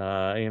 So,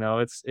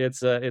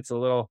 it's a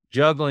little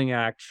juggling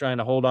act trying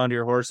to hold on to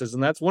your horses.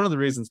 And that's one of the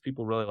reasons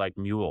people really like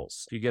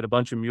mules. If you get a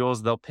bunch of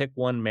mules, they'll pick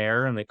one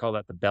mare and they call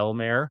that the bell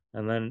mare.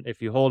 And then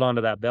if you hold on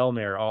to that bell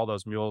mare, all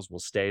those mules will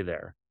stay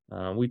there.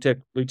 We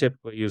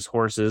typically use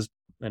horses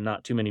and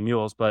not too many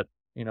mules, but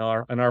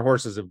our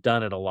horses have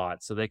done it a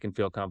lot, so they can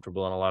feel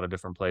comfortable in a lot of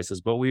different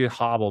places. But we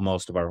hobble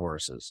most of our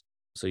horses.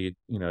 So you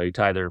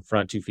tie their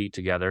front 2 feet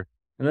together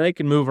and then they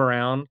can move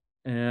around.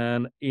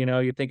 And,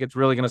 you think it's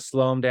really going to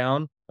slow them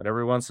down, but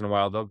every once in a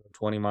while, they'll go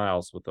 20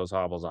 miles with those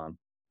hobbles on.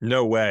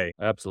 No way.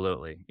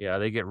 Absolutely. Yeah,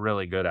 they get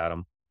really good at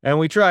them. And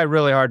we try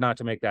really hard not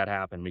to make that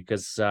happen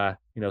because,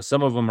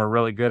 some of them are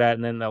really good at it,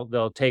 and then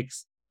they'll take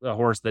a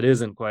horse that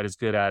isn't quite as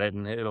good at it,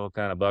 and it'll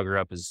kind of bugger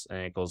up his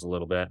ankles a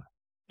little bit.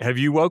 Have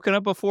you woken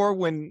up before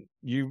when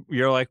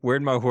you're like,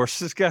 where'd my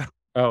horses go?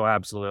 Oh,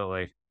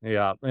 absolutely.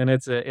 Yeah. And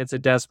it's a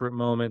desperate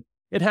moment.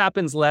 It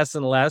happens less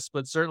and less,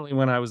 but certainly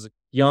when I was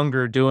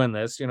younger doing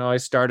this, I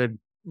started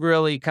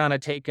really kind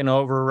of taking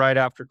over right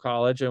after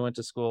college. I went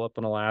to school up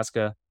in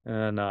Alaska,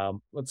 and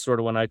that's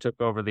sort of when I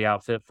took over the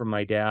outfit from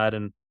my dad.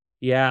 And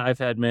yeah, I've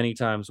had many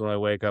times when I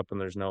wake up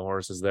and there's no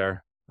horses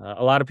there.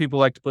 A lot of people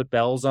like to put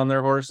bells on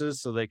their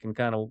horses so they can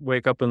kind of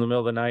wake up in the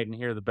middle of the night and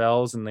hear the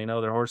bells and they know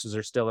their horses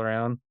are still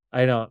around.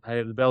 I don't.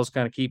 The bells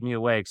kind of keep me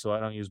awake, so I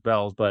don't use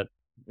bells, but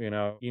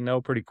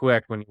pretty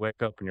quick when you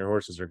wake up and your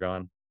horses are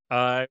gone.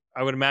 I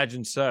would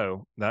imagine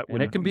so.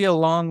 And it can be a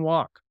long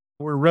walk.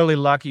 We're really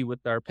lucky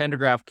with our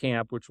Pendergraft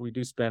camp, which we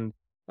do spend,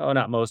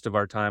 not most of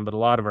our time, but a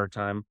lot of our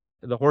time.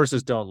 The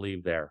horses don't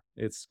leave there.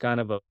 It's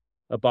kind of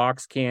a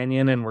box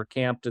canyon, and we're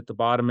camped at the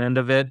bottom end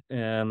of it,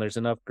 and there's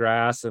enough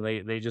grass, and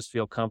they just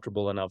feel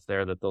comfortable enough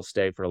there that they'll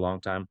stay for a long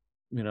time.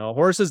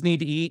 Horses need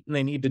to eat and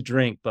they need to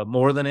drink, but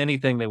more than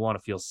anything, they want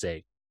to feel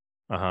safe.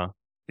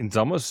 It's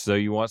almost so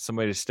you want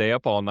somebody to stay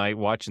up all night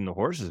watching the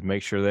horses,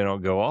 make sure they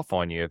don't go off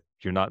on you if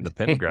you're not in the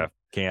Pendergraft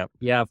camp.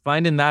 Yeah,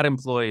 finding that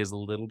employee is a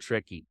little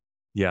tricky.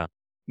 Yeah.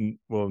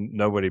 Well,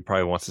 nobody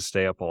probably wants to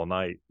stay up all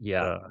night.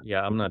 Yeah.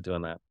 I'm not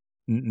doing that.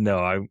 No,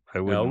 I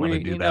wouldn't want to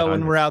do that.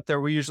 When we're out there,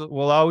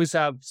 we'll always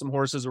have some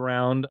horses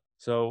around,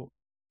 so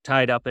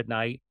tied up at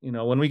night.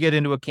 When we get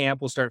into a camp,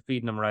 we'll start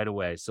feeding them right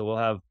away. So we'll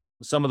have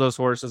some of those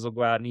horses will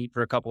go out and eat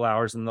for a couple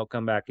hours, and they'll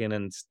come back in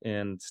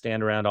and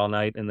stand around all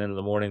night. And then in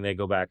the morning, they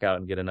go back out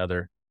and get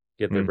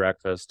their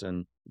breakfast.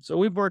 And so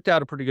we've worked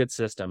out a pretty good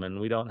system, and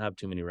we don't have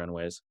too many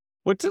runaways.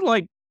 What's it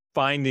like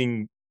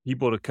finding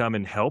people to come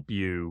and help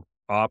you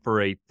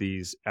operate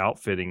these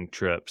outfitting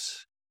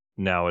trips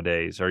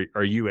nowadays?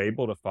 Are you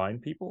able to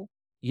find people?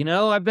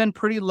 I've been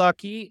pretty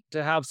lucky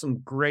to have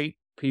some great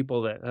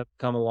people that have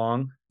come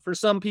along. For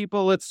some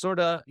people, it's sort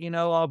of,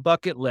 a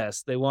bucket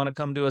list. They want to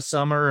come to a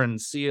summer and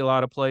see a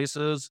lot of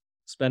places,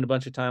 spend a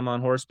bunch of time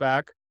on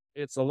horseback.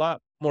 It's a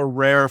lot more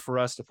rare for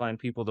us to find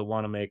people that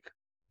want to make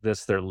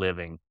this their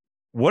living.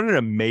 What an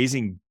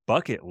amazing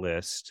bucket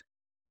list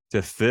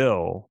to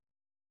fill,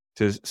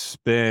 to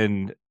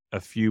spend a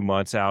few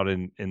months out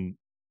in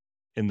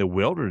the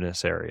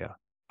wilderness area.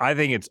 I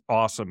think it's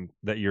awesome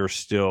that you're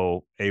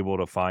still able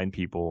to find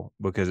people,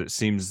 because it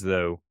seems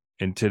though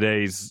in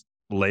today's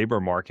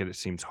labor market, it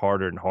seems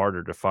harder and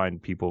harder to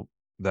find people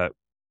that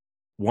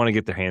want to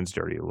get their hands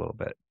dirty a little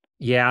bit.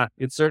 Yeah,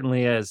 it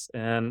certainly is.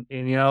 And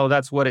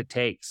that's what it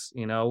takes.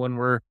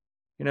 When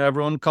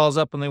everyone calls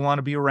up and they want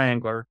to be a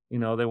wrangler, they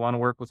want to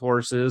work with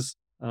horses.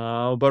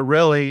 But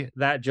really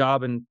that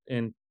job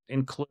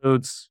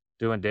includes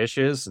doing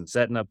dishes and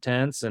setting up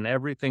tents and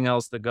everything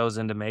else that goes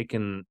into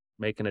making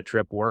a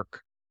trip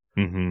work.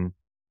 Mm-hmm.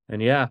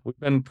 And yeah, we've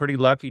been pretty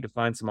lucky to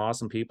find some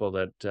awesome people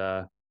that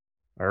are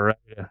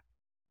ready to,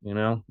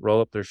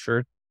 roll up their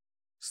shirt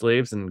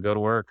sleeves and go to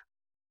work.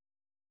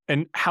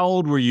 And how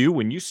old were you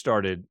when you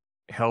started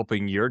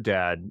helping your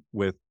dad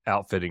with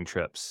outfitting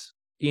trips?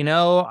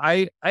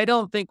 I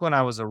don't think when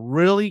I was a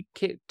really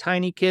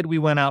tiny kid, we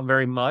went out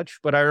very much,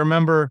 but I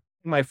remember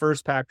my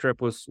first pack trip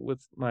was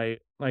with my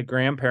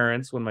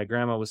grandparents when my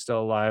grandma was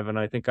still alive. And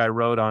I think I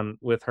rode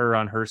with her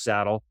on her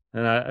saddle.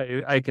 And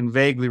I can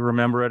vaguely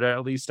remember it.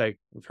 At least I've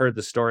heard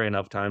the story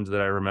enough times that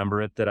I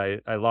remember it, that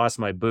I lost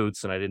my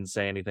boots and I didn't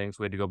say anything. So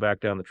we had to go back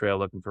down the trail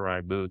looking for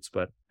my boots.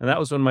 And that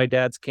was when my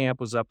dad's camp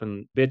was up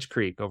in Bitch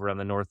Creek over on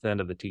the north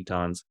end of the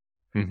Tetons.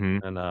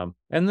 Mm-hmm.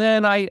 And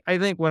then I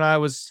think when I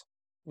was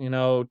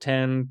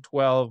 10,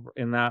 12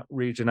 in that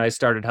region, I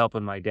started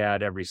helping my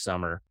dad every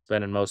summer,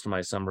 spending most of my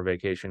summer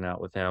vacation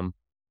out with him.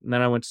 And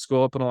then I went to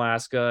school up in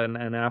Alaska.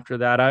 And after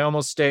that, I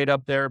almost stayed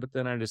up there, but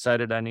then I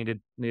decided I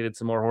needed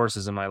some more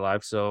horses in my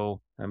life.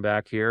 So I'm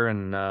back here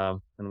and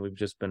we've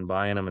just been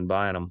buying them and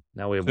buying them.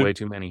 Now we have way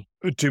too many.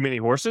 Too many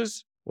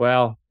horses?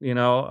 Well,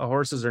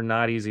 horses are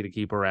not easy to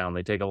keep around.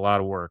 They take a lot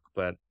of work,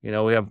 but we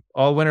have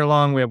all winter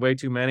long, we have way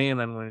too many. And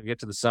then when we get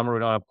to the summer, we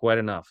don't have quite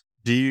enough.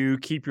 Do you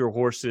keep your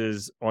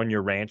horses on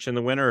your ranch in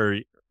the winter,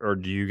 or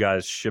do you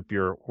guys ship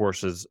your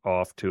horses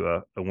off to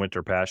a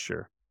winter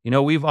pasture?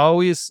 We've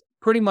always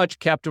pretty much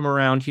kept them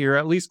around here,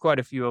 at least quite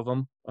a few of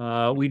them.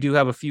 We do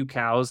have a few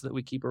cows that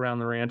we keep around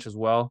the ranch as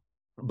well.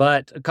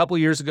 But a couple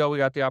of years ago, we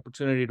got the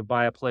opportunity to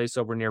buy a place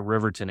over near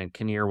Riverton in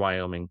Kinnear,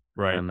 Wyoming.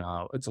 Right. And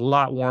it's a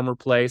lot warmer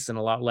place and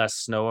a lot less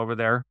snow over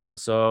there.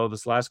 So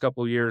this last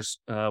couple of years,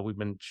 we've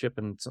been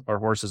shipping our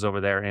horses over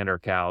there and our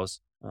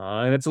cows.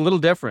 And it's a little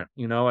different.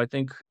 I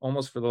think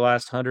almost for the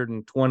last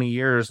 120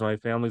 years, my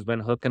family's been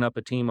hooking up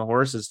a team of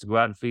horses to go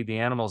out and feed the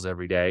animals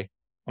every day,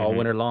 all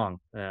winter long.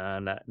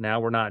 And now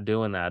we're not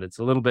doing that. It's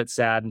a little bit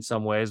sad in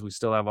some ways. We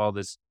still have all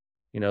this,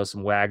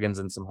 some wagons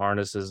and some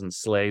harnesses and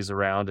sleighs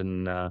around,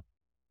 and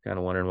kind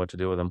of wondering what to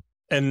do with them.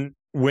 And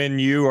when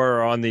you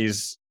are on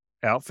these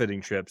outfitting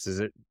trips,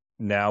 is it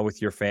now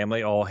with your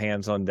family, all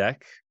hands on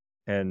deck?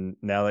 And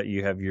now that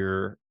you have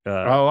your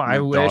I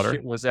your wish daughter?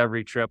 it was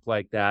every trip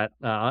like that.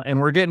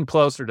 And we're getting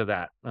closer to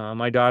that.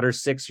 My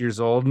daughter's 6 years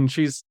old and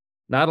she's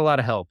not a lot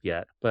of help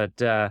yet, but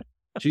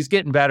she's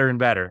getting better and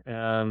better.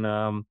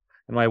 And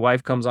my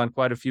wife comes on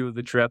quite a few of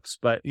the trips,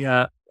 but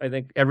yeah, I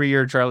think every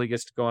year Charlie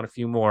gets to go on a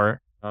few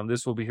more.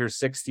 This will be her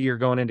 6th year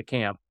going into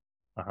camp.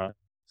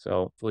 So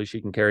hopefully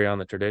she can carry on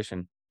the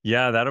tradition.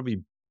 Yeah, that'll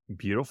be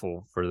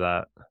beautiful for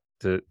that,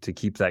 to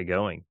keep that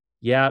going.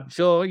 Yeah,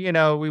 she'll,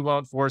 we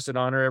won't force it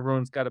on her.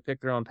 Everyone's got to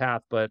pick their own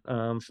path, but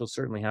she'll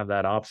certainly have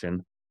that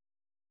option.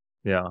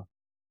 Yeah.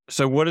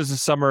 So what does the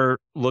summer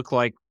look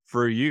like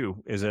for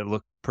you? Is it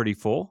look pretty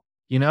full?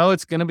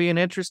 It's going to be an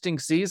interesting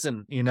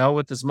season,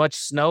 with as much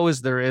snow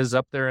as there is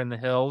up there in the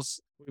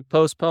hills. We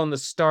postponed the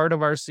start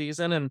of our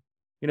season, and,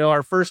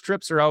 our first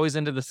trips are always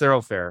into the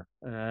thoroughfare.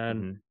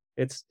 And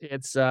it's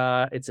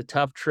a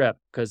tough trip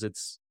because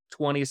it's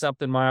 20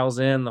 something miles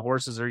in. The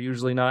horses are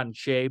usually not in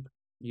shape.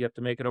 You have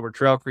to make it over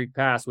Trail Creek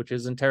Pass, which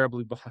isn't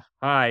terribly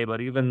high, but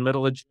even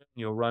middle of June,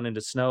 you'll run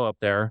into snow up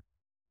there.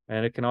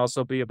 And it can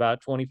also be about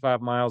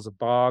 25 miles of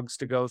bogs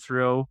to go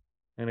through.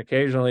 And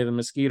occasionally the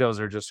mosquitoes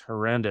are just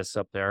horrendous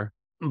up there.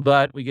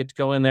 But we get to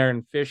go in there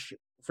and fish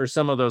for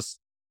some of those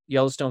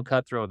Yellowstone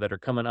cutthroat that are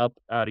coming up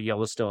out of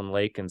Yellowstone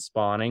Lake and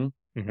spawning.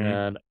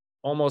 And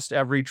almost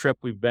every trip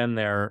we've been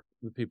there,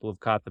 the people have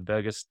caught the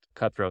biggest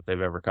cutthroat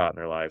they've ever caught in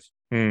their lives.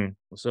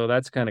 So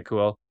that's kind of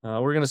cool.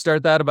 We're going to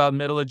start that about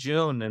middle of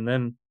June. And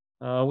then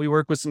we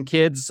work with some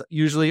kids,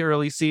 usually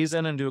early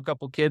season, and do a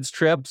couple kids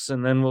trips.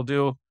 And then we'll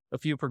do a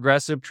few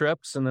progressive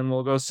trips. And then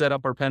we'll go set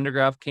up our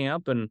Pendergraft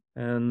camp. And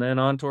then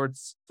on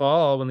towards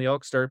fall, when the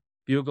elk start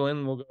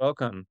bugling, we'll go elk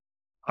hunting.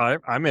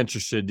 I'm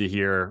interested to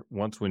hear,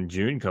 once when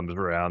June comes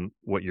around,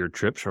 what your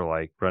trips are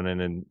like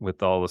running in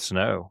with all the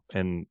snow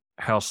and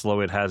how slow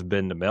it has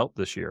been to melt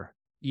this year.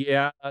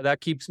 Yeah, that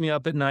keeps me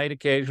up at night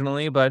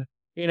occasionally, but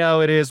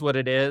it is what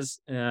it is,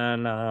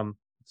 and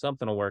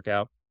something will work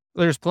out.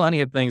 There's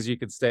plenty of things you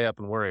could stay up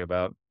and worry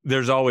about.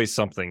 There's always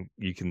something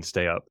you can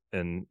stay up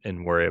and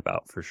worry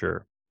about for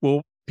sure.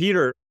 Well,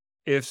 Peter,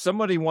 if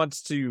somebody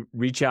wants to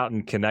reach out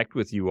and connect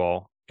with you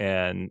all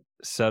and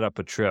set up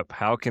a trip,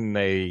 how can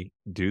they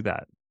do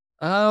that?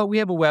 We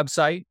have a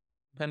website,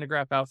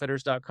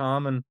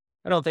 pendergraftoutfitters.com, and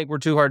I don't think we're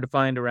too hard to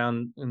find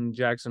around in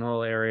Jackson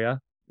Hole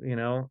area.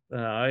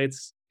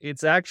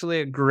 It's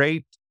actually a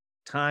great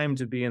time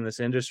to be in this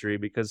industry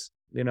because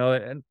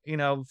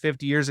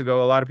 50 years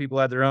ago, a lot of people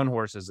had their own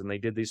horses and they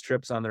did these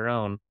trips on their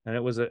own, and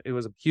it was a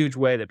huge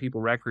way that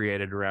people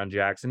recreated around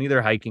Jackson,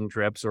 either hiking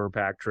trips or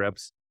pack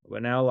trips.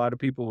 But now a lot of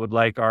people would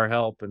like our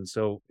help, and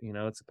so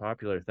it's a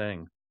popular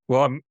thing.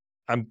 Well,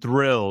 I'm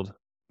thrilled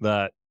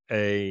that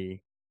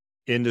a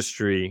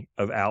industry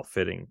of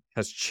outfitting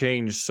has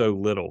changed so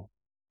little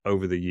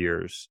over the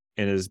years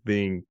and is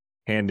being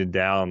handed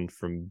down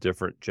from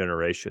different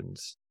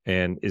generations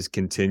and is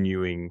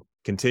continuing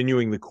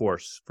the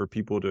course for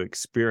people to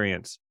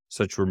experience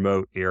such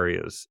remote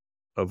areas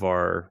of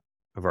our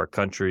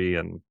country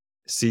and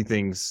see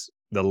things,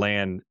 the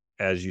land,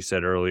 as you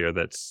said earlier,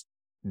 that's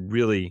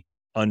really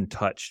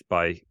untouched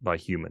by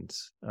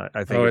humans.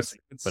 I think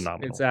it's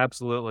phenomenal. It's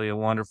absolutely a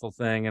wonderful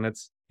thing. And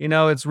it's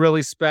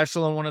really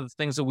special. And one of the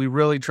things that we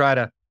really try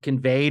to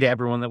convey to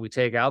everyone that we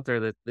take out there,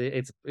 that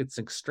it's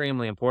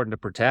extremely important to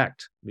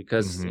protect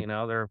because,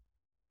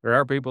 there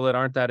are people that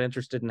aren't that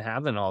interested in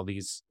having all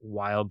these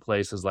wild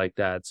places like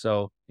that.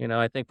 So,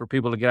 I think for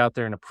people to get out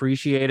there and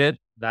appreciate it,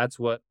 that's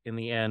what in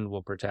the end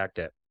will protect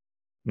it.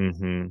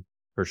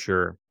 For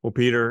sure. Well,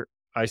 Peter,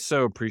 I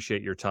so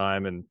appreciate your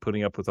time and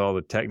putting up with all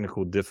the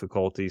technical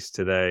difficulties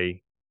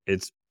today.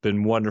 It's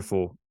been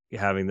wonderful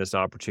having this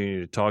opportunity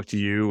to talk to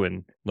you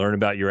and learn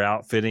about your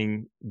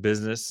outfitting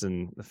business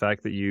and the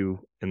fact that you,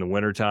 in the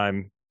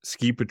wintertime,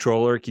 ski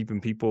patroller,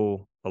 keeping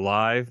people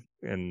alive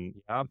and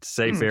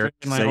safe air.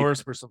 My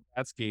horse for some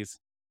fat skis.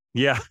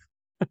 Yeah.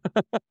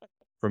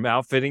 From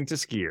outfitting to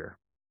skier.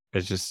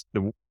 It's just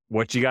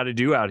what you got to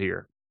do out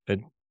here.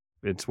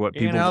 It's what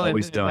people have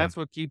always done. That's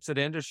what keeps it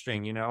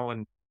interesting,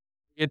 and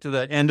get to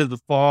the end of the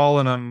fall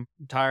and I'm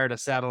tired of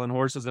saddling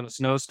horses in a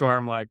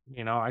snowstorm. Like,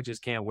 I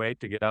just can't wait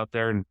to get out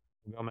there and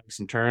go make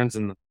some turns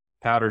in the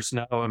powder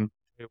snow. And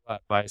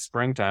by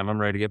springtime,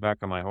 I'm ready to get back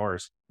on my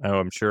horse. Oh,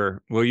 I'm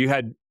sure. Well, you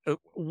had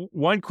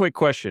one quick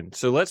question.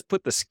 So let's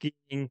put the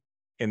skiing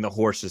and the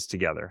horses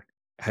together.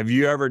 Have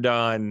you ever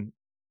done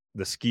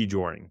the ski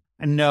joring?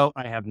 No,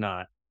 I have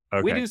not.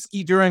 Okay. We do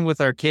ski joring with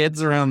our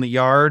kids around the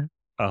yard.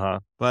 But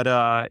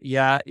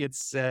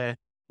it's a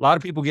lot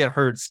of people get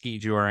hurt ski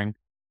joring.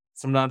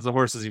 Sometimes the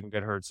horses even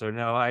get hurt. So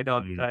no, I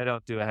don't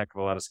do a heck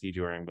of a lot of ski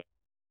joring, but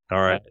all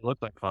right. It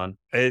looked like fun.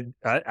 I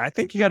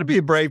think you got to be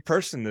a brave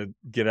person to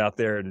get out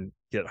there and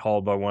get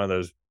hauled by one of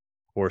those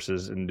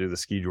horses and do the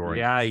ski joring.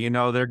 Yeah,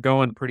 they're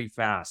going pretty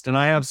fast. And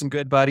I have some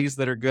good buddies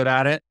that are good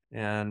at it.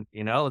 And,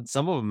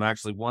 some of them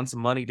actually won some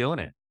money doing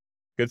it.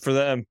 Good for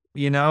them.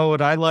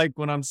 What I like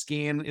when I'm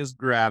skiing is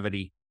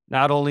gravity.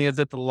 Not only is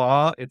it the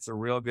law, it's a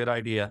real good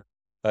idea.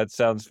 That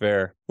sounds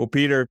fair. Well,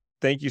 Peter,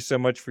 thank you so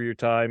much for your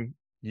time.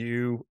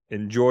 You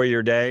enjoy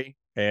your day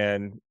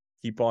and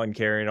keep on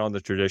carrying on the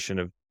tradition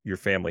of your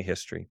family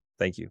history.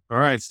 Thank you. All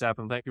right,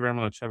 Stephen. Thank you very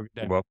much. Have a good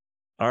day. Well,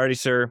 all righty,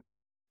 sir.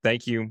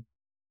 Thank you.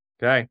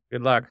 Okay.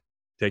 Good luck.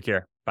 Take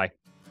care. Bye.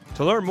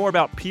 To learn more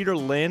about Peter,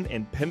 Linn,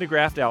 and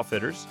Pendergraft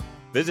Outfitters,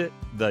 visit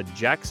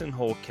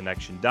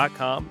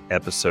thejacksonholeconnection.com,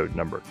 episode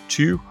number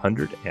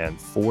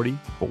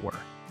 244.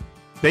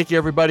 Thank you,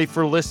 everybody,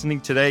 for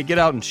listening today. Get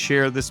out and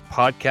share this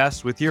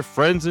podcast with your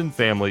friends and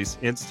families,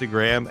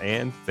 Instagram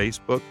and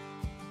Facebook.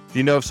 If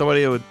you know of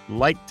somebody that would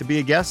like to be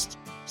a guest,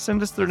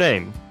 send us their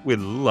name. We'd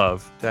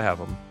love to have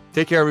them.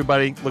 Take care,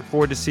 everybody. Look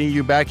forward to seeing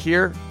you back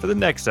here for the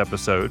next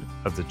episode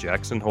of the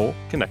Jackson Hole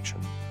Connection.